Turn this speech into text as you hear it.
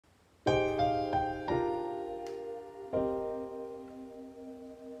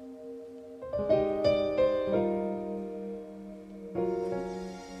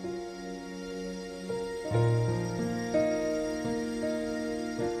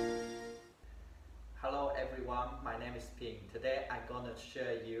is Ping. Today I'm gonna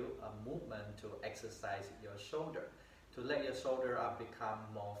share you a movement to exercise your shoulder, to let your shoulder become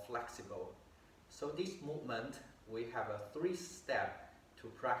more flexible. So this movement, we have a 3-step to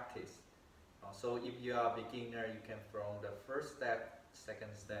practice. So if you are a beginner, you can from the first step,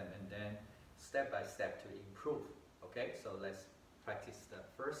 second step, and then step by step to improve. Okay, so let's practice the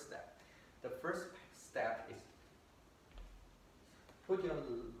first step. The first step is put your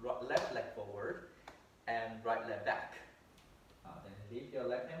left leg forward and right leg back. Then lift your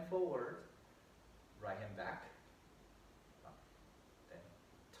left hand forward, right hand back. Then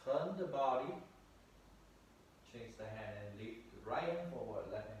turn the body, change the hand and lift the right hand forward,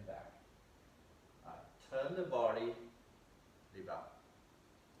 left hand back. Turn the body, lift up.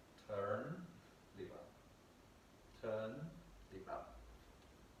 Turn, lift up. Turn, lift up.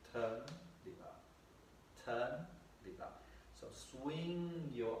 Turn, lift up. Turn, lift up. So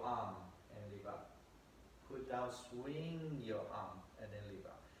swing your arm and lift up. Put down, swing your arm and then lift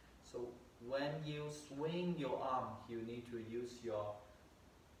up. So when you swing your arm, you need to use your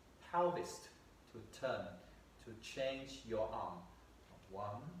pelvis to turn, to change your arm. 1,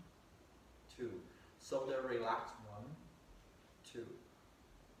 2. Shoulder relax. 1, 2.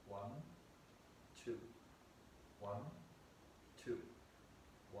 1, 2. 1, 2.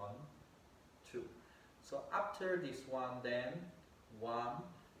 1, 2. So after this one, then 1,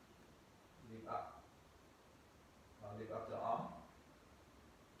 lift up. Lift up the arm.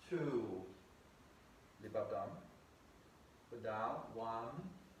 2, lift up the arm. Put down.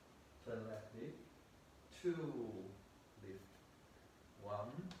 1, turn left lift. 2, lift. 1,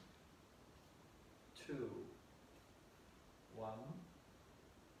 2. 1,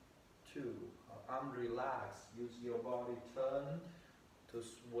 2. Arm relax. Use your body turn to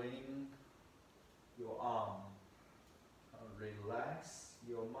swing your arm. Relax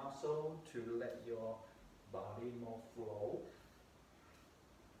your muscle to let your body more flow.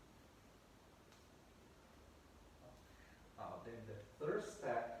 Then the third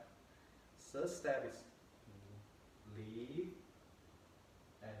step is leave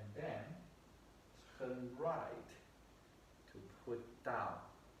and then turn right to put down.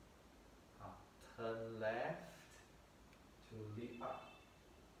 Turn left to lift up.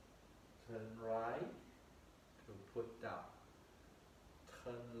 Turn right to put down.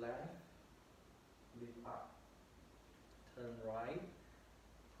 Turn left, lift up. Turn right,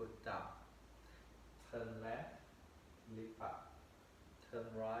 put down. Turn left, lift up. Turn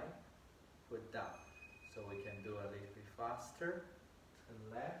right, put down. So we can do a little bit faster. Turn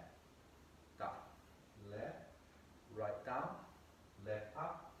left, down. Left, right down, left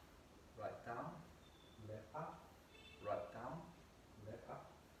up, right down, left up, right down, left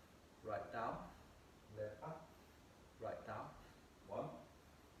up, right down, left up, right down. 1,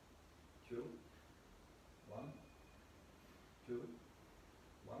 2, 1, 2,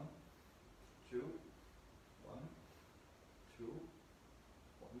 1, 2, 1, 2,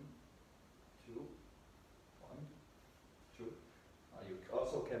 1, 2, 1, 2. You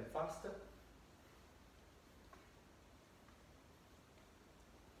also can faster.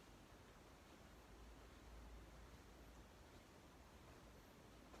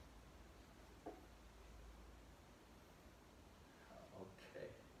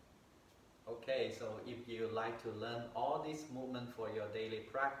 Okay, so if you like to learn all these movements for your daily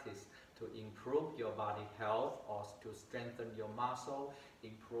practice to improve your body health or to strengthen your muscle,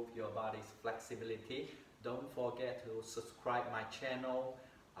 improve your body's flexibility, don't forget to subscribe my channel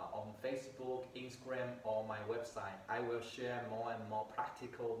on Facebook, Instagram or my website. I will share more and more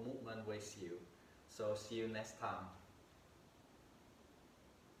practical movement with you. So see you next time.